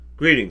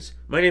Greetings,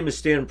 my name is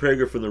Stan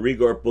Prager from the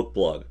Regarp Book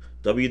Blog,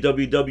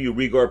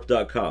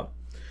 www.regarp.com.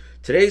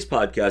 Today's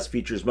podcast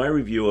features my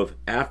review of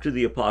After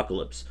the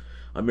Apocalypse,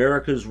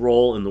 America's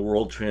Role in the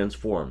World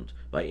Transformed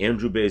by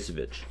Andrew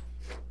Bacevich.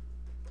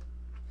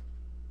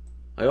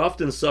 I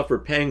often suffer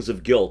pangs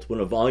of guilt when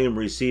a volume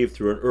received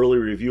through an early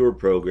reviewer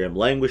program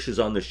languishes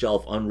on the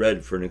shelf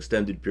unread for an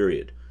extended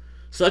period.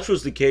 Such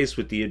was the case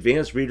with the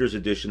Advanced Reader's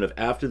Edition of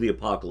After the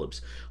Apocalypse,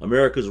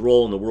 America's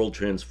Role in the World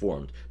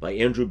Transformed, by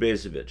Andrew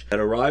Bacevich, that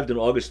arrived in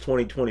August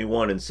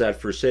 2021 and sat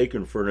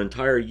forsaken for an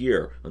entire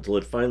year until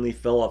it finally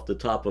fell off the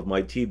top of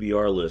my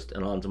TBR list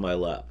and onto my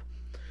lap.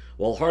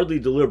 While hardly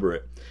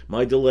deliberate,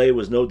 my delay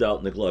was no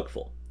doubt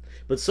neglectful.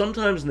 But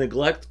sometimes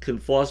neglect can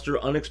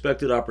foster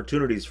unexpected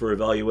opportunities for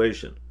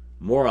evaluation.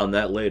 More on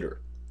that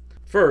later.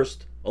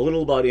 First, a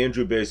little about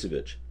Andrew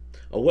Bacevich.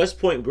 A West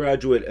Point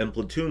graduate and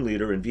platoon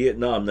leader in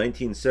Vietnam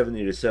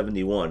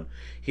 1970-71,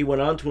 he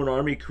went on to an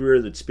Army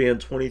career that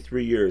spanned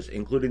 23 years,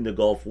 including the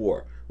Gulf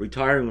War,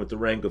 retiring with the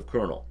rank of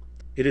colonel.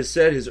 It is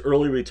said his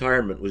early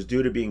retirement was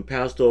due to being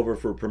passed over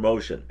for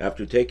promotion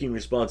after taking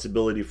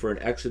responsibility for an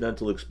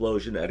accidental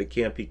explosion at a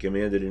camp he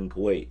commanded in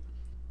Kuwait.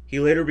 He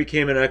later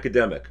became an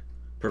academic,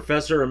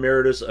 Professor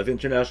Emeritus of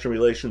International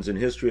Relations and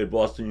History at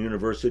Boston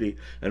University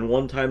and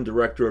one-time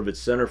director of its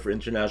Center for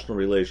International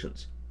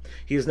Relations.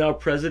 He is now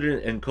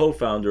president and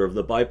co-founder of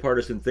the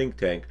bipartisan think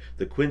tank,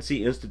 the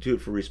Quincy Institute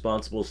for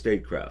Responsible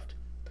Statecraft.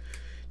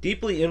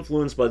 Deeply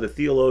influenced by the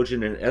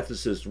theologian and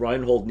ethicist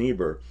Reinhold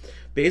Niebuhr,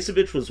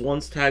 Bacevich was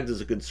once tagged as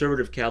a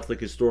conservative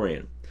Catholic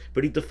historian,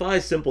 but he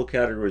defies simple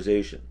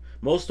categorization,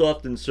 most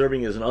often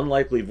serving as an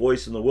unlikely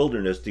voice in the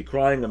wilderness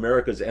decrying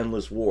America's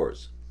endless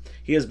wars.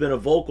 He has been a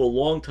vocal,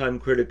 longtime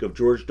critic of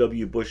George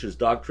W. Bush's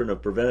doctrine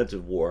of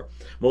preventative war,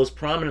 most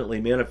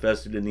prominently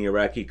manifested in the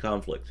Iraqi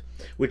conflict,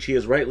 which he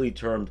has rightly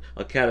termed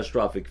a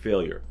catastrophic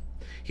failure.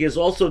 He has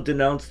also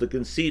denounced the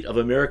conceit of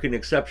American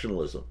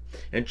exceptionalism,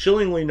 and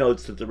chillingly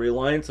notes that the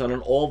reliance on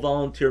an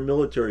all-volunteer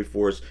military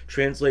force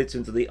translates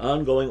into the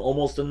ongoing,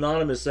 almost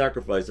anonymous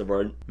sacrifice of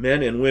our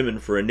men and women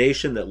for a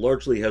nation that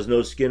largely has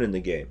no skin in the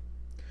game.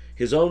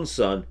 His own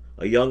son,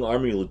 a young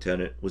Army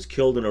lieutenant, was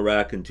killed in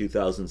Iraq in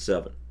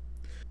 2007.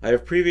 I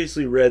have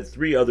previously read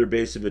 3 other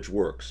Bacevich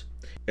works.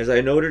 As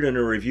I noted in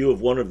a review of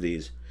one of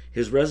these,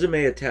 his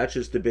resume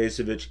attaches to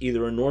Bacevich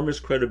either enormous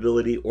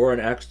credibility or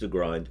an axe to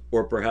grind,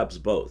 or perhaps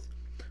both.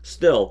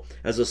 Still,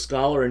 as a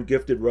scholar and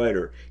gifted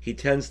writer, he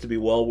tends to be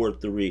well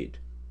worth the read.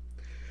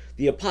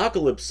 The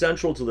apocalypse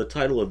central to the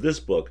title of this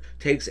book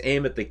takes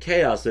aim at the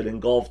chaos that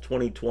engulfed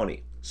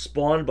 2020,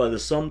 spawned by the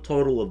sum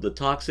total of the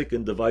toxic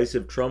and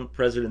divisive Trump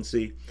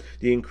presidency,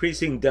 the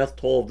increasing death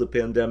toll of the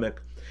pandemic,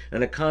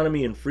 an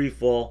economy in free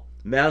fall,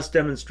 mass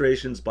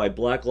demonstrations by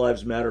Black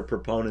Lives Matter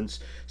proponents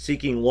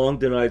seeking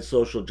long-denied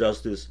social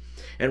justice,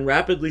 and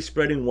rapidly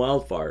spreading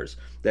wildfires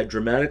that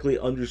dramatically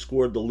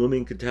underscored the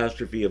looming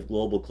catastrophe of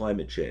global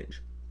climate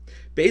change.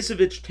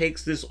 Bacevich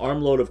takes this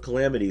armload of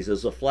calamities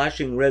as a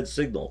flashing red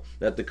signal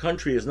that the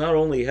country is not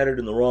only headed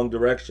in the wrong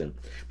direction,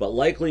 but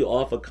likely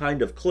off a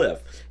kind of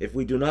cliff if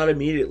we do not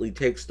immediately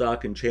take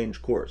stock and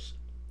change course.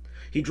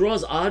 He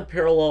draws odd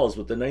parallels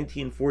with the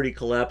 1940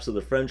 collapse of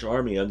the French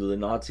army under the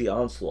Nazi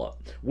onslaught,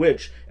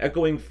 which,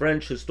 echoing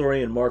French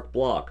historian Marc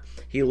Bloch,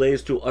 he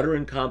lays to utter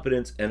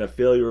incompetence and a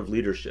failure of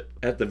leadership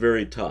at the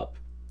very top.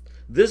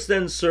 This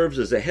then serves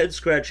as a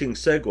head-scratching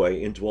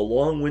segue into a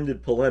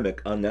long-winded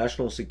polemic on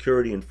national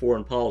security and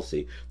foreign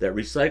policy that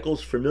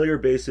recycles familiar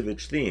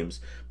Bacevich themes,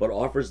 but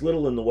offers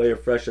little in the way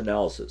of fresh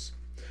analysis.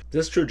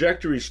 This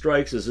trajectory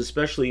strikes as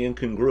especially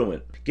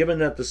incongruent, given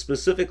that the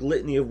specific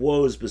litany of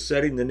woes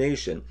besetting the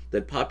nation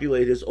that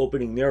populate his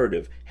opening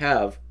narrative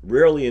have,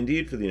 rarely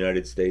indeed for the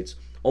United States,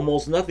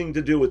 almost nothing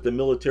to do with the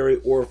military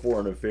or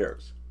foreign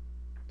affairs.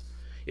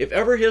 If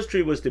ever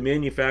history was to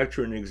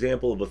manufacture an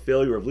example of a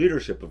failure of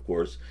leadership, of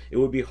course, it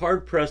would be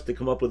hard-pressed to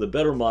come up with a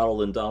better model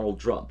than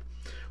Donald Trump,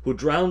 who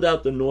drowned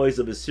out the noise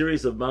of a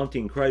series of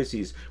mounting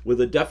crises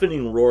with a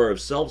deafening roar of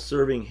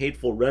self-serving,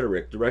 hateful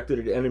rhetoric directed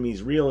at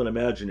enemies real and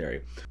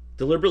imaginary,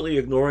 deliberately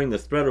ignoring the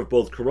threat of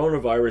both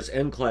coronavirus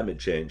and climate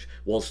change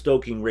while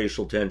stoking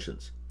racial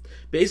tensions.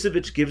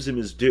 Bacevich gives him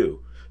his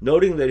due,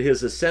 noting that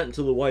his ascent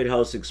to the White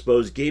House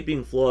exposed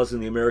gaping flaws in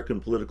the American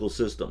political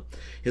system,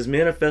 his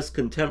manifest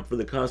contempt for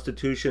the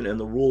Constitution and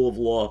the rule of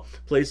law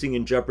placing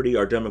in jeopardy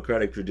our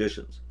democratic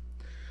traditions.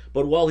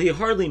 But while he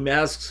hardly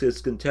masks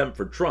his contempt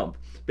for Trump,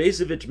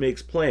 Bacevich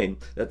makes plain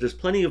that there's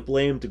plenty of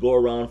blame to go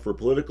around for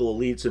political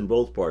elites in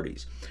both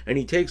parties, and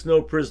he takes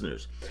no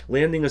prisoners,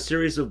 landing a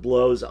series of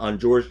blows on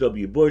George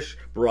W. Bush,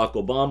 Barack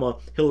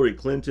Obama, Hillary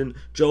Clinton,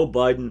 Joe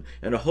Biden,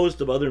 and a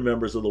host of other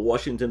members of the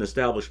Washington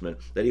establishment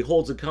that he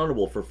holds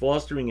accountable for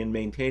fostering and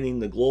maintaining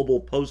the global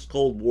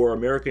post-Cold War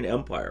American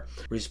empire,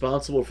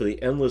 responsible for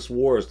the endless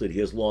wars that he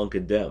has long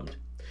condemned.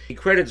 He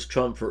credits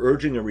Trump for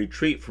urging a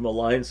retreat from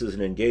alliances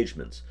and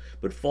engagements,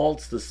 but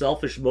faults the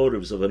selfish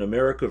motives of an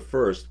America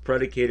First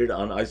predicated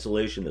on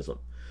isolationism.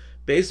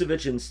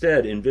 Bacevich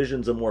instead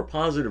envisions a more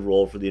positive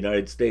role for the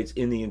United States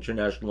in the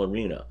international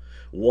arena,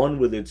 one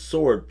with its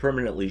sword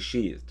permanently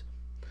sheathed.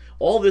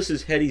 All this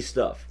is heady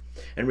stuff,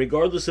 And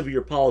regardless of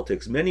your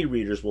politics, many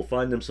readers will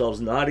find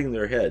themselves nodding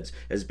their heads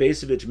as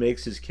Bacevich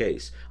makes his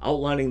case,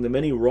 outlining the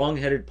many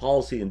wrong-headed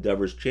policy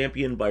endeavors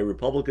championed by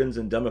Republicans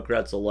and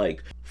Democrats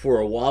alike for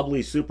a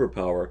wobbly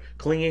superpower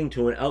clinging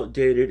to an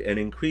outdated and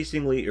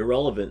increasingly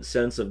irrelevant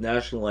sense of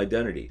national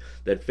identity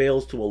that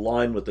fails to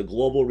align with the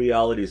global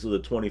realities of the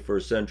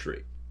 21st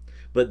century.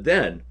 But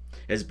then,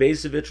 as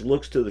Bacevich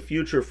looks to the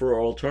future for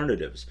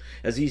alternatives,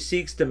 as he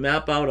seeks to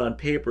map out on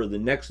paper the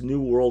next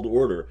new world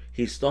order,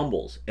 he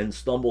stumbles, and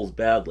stumbles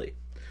badly.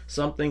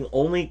 Something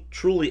only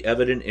truly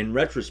evident in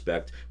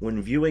retrospect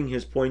when viewing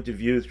his point of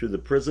view through the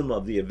prism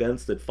of the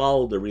events that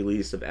followed the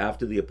release of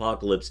After the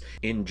Apocalypse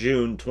in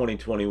June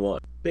 2021.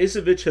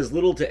 Bacevich has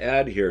little to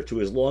add here to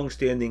his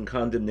long-standing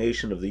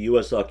condemnation of the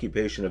U.S.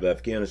 occupation of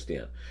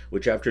Afghanistan,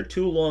 which after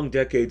 2 long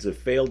decades of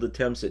failed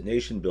attempts at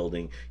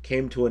nation-building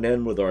came to an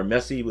end with our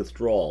messy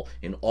withdrawal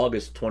in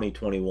August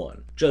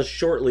 2021, just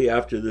shortly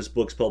after this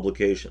book's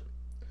publication.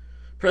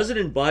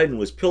 President Biden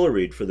was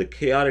pilloried for the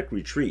chaotic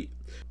retreat,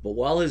 but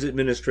while his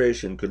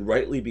administration could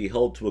rightly be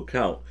held to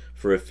account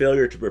for a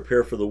failure to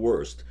prepare for the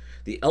worst,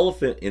 the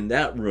elephant in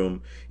that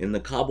room in the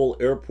Kabul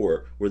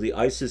airport where the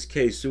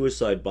ISIS-K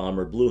suicide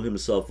bomber blew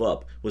himself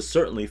up was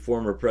certainly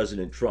former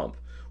President Trump,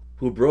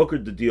 who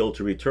brokered the deal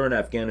to return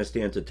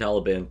Afghanistan to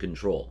Taliban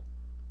control.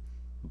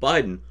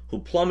 Biden, who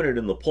plummeted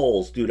in the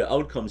polls due to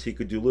outcomes he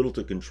could do little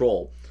to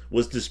control,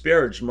 was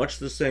disparaged much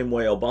the same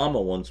way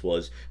Obama once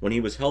was when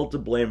he was held to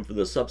blame for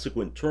the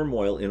subsequent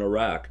turmoil in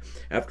Iraq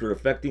after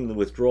effecting the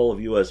withdrawal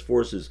of U.S.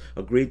 forces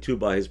agreed to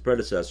by his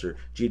predecessor,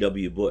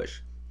 G.W.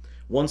 Bush.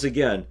 Once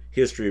again,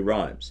 history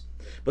rhymes.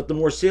 But the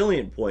more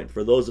salient point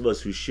for those of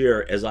us who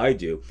share, as I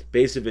do,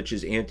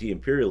 Bacevich's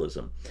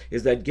anti-imperialism,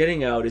 is that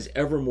getting out is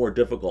ever more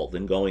difficult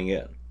than going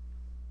in.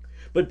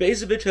 But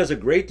Bacevich has a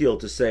great deal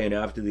to say in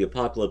After the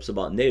Apocalypse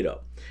about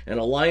NATO, an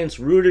alliance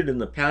rooted in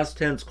the past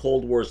tense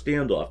Cold War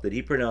standoff that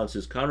he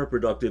pronounces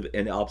counterproductive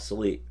and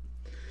obsolete.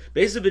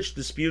 Bacevich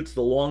disputes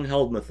the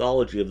long-held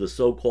mythology of the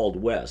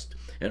so-called West,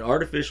 an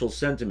artificial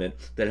sentiment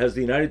that has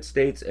the United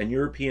States and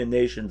European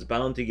nations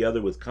bound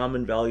together with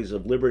common values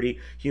of liberty,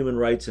 human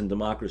rights, and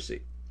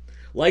democracy.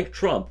 Like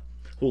Trump,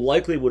 who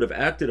likely would have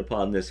acted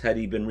upon this had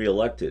he been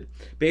re-elected,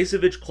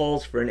 Bacevich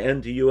calls for an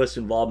end to U.S.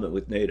 involvement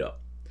with NATO.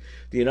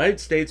 The United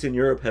States and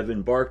Europe have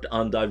embarked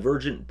on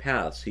divergent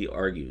paths, he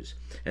argues,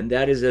 and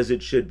that is as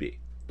it should be.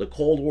 The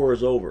Cold War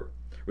is over.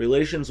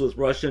 Relations with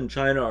Russia and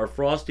China are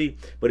frosty,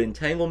 but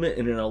entanglement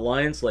in an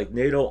alliance like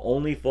NATO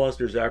only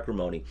fosters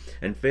acrimony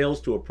and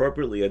fails to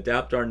appropriately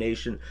adapt our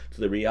nation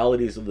to the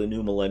realities of the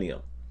new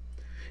millennium.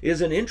 It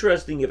is an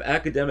interesting if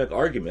academic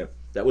argument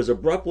that was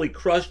abruptly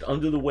crushed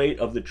under the weight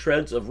of the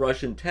treads of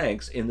Russian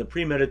tanks in the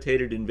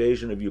premeditated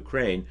invasion of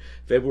Ukraine,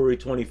 February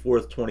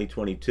 24,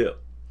 2022.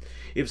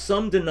 If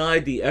some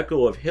denied the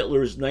echo of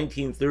Hitler's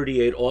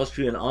 1938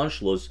 Austrian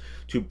Anschluss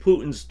to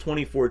Putin's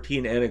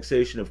 2014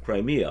 annexation of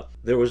Crimea,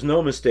 there was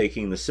no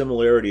mistaking the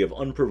similarity of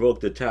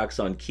unprovoked attacks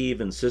on Kiev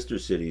and sister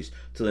cities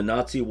to the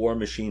Nazi war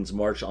machine's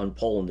march on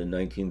Poland in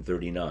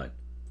 1939.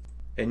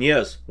 And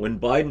yes, when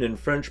Biden and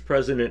French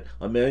President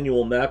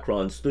Emmanuel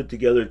Macron stood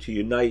together to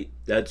unite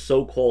that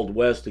so-called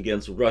West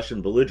against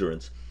Russian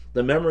belligerents,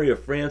 the memory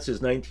of France's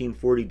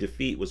 1940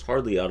 defeat was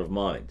hardly out of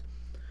mind.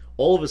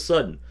 All of a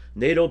sudden,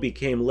 NATO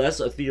became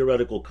less a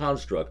theoretical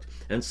construct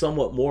and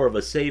somewhat more of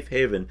a safe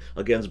haven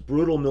against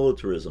brutal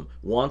militarism,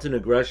 wanton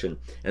aggression,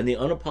 and the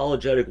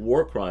unapologetic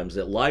war crimes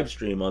that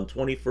livestream on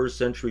 21st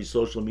century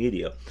social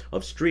media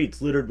of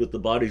streets littered with the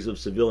bodies of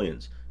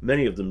civilians,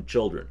 many of them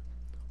children.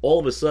 All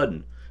of a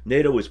sudden,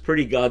 NATO is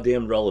pretty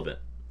goddamn relevant.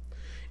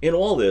 In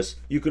all this,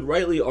 you could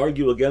rightly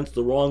argue against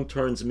the wrong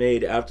turns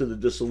made after the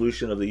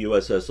dissolution of the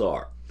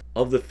USSR,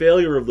 of the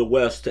failure of the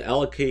West to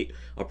allocate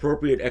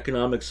appropriate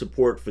economic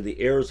support for the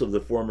heirs of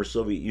the former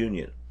Soviet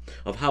Union,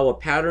 of how a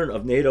pattern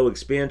of NATO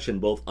expansion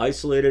both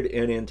isolated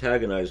and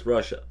antagonized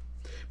Russia.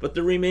 But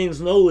there remains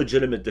no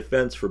legitimate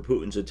defense for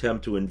Putin's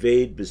attempt to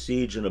invade,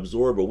 besiege, and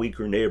absorb a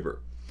weaker neighbor,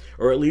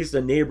 or at least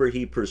a neighbor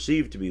he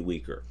perceived to be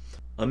weaker,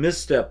 a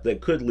misstep that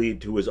could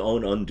lead to his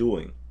own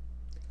undoing.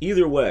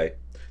 Either way,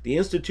 the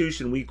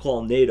institution we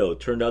call NATO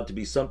turned out to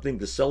be something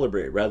to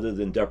celebrate rather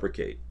than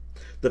deprecate.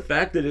 The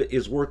fact that it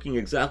is working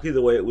exactly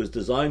the way it was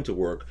designed to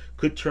work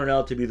could turn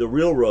out to be the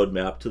real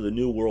roadmap to the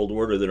new world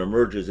order that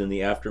emerges in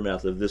the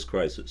aftermath of this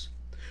crisis.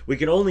 We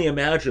can only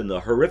imagine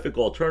the horrific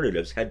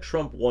alternatives had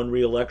Trump won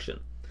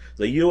re-election.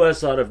 The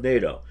U.S. out of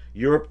NATO,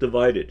 Europe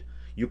divided,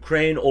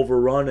 Ukraine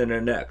overrun and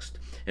annexed,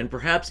 and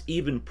perhaps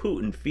even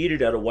Putin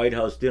feted at a White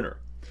House dinner.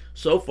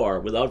 So far,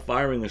 without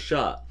firing a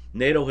shot,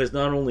 NATO has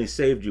not only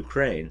saved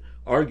Ukraine,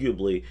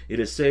 arguably it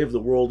has saved the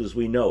world as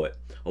we know it,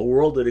 a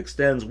world that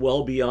extends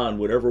well beyond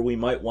whatever we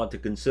might want to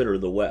consider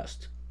the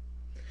West.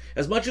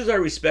 As much as I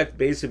respect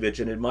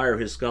Bacevich and admire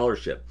his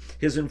scholarship,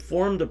 his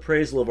informed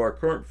appraisal of our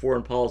current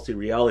foreign policy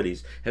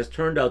realities has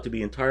turned out to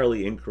be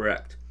entirely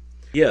incorrect.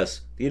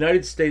 Yes, the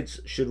United States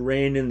should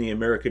reign in the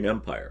American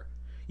empire.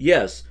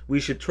 Yes, we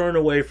should turn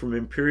away from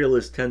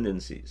imperialist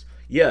tendencies.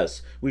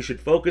 Yes, we should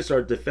focus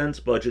our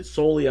defense budget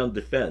solely on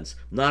defense,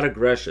 not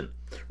aggression.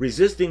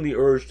 resisting the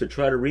urge to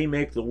try to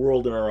remake the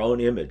world in our own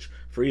image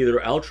for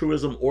either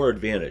altruism or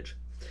advantage.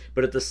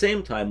 But at the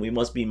same time, we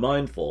must be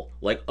mindful,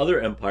 like other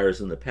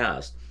empires in the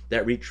past,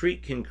 that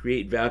retreat can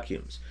create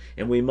vacuums,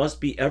 and we must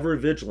be ever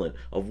vigilant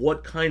of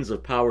what kinds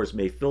of powers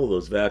may fill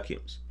those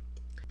vacuums.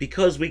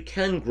 Because we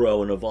can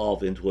grow and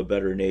evolve into a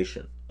better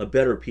nation, a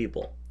better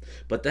people,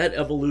 but that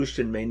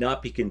evolution may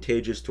not be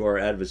contagious to our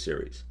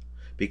adversaries,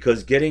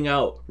 because getting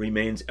out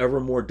remains ever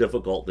more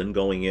difficult than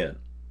going in.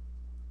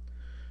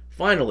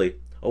 Finally,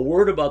 a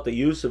word about the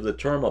use of the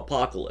term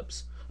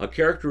apocalypse, a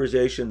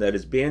characterization that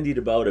is bandied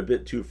about a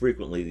bit too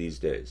frequently these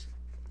days.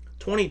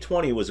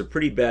 2020 was a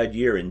pretty bad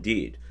year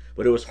indeed,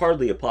 but it was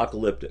hardly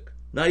apocalyptic,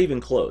 not even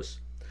close.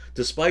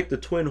 Despite the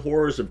twin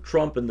horrors of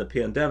Trump and the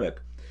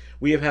pandemic,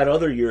 we have had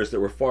other years that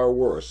were far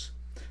worse.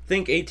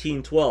 Think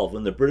 1812,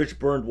 when the British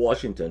burned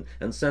Washington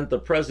and sent the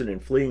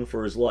president fleeing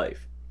for his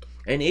life.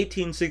 And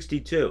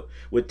 1862,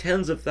 with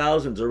tens of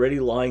thousands already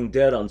lying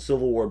dead on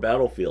Civil War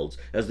battlefields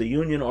as the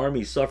Union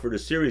Army suffered a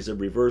series of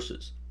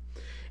reverses.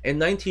 And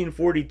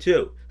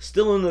 1942,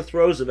 still in the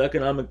throes of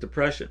economic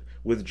depression,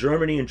 with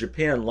Germany and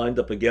Japan lined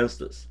up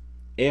against us.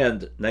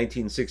 And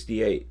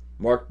 1968,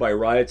 marked by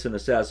riots and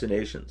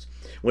assassinations,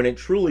 when it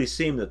truly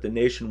seemed that the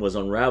nation was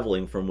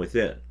unraveling from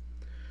within.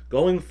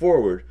 Going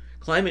forward,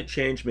 climate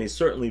change may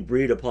certainly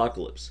breed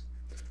apocalypse.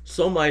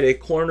 So might a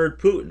cornered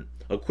Putin,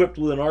 equipped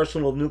with an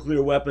arsenal of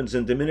nuclear weapons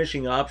and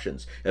diminishing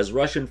options as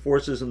Russian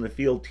forces in the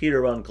field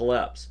teeter on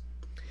collapse.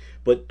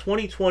 But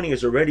 2020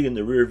 is already in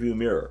the rearview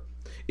mirror.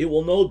 It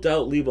will no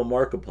doubt leave a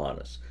mark upon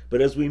us,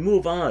 but as we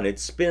move on, it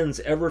spins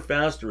ever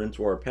faster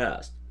into our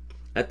past.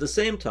 At the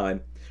same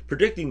time,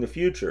 predicting the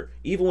future,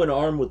 even when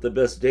armed with the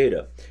best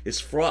data, is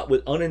fraught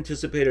with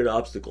unanticipated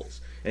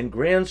obstacles, and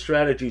grand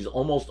strategies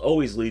almost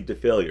always lead to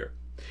failure.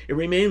 It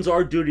remains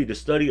our duty to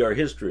study our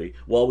history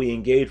while we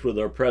engage with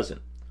our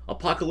present.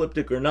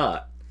 Apocalyptic or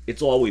not,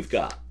 it's all we've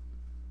got.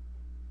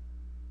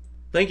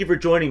 Thank you for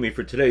joining me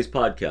for today's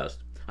podcast.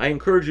 I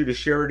encourage you to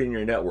share it in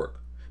your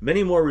network.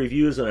 Many more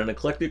reviews on an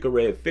eclectic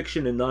array of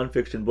fiction and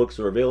nonfiction books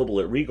are available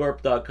at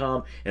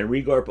regarp.com and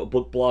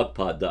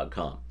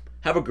regarpbookblogpod.com.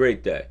 Have a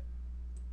great day.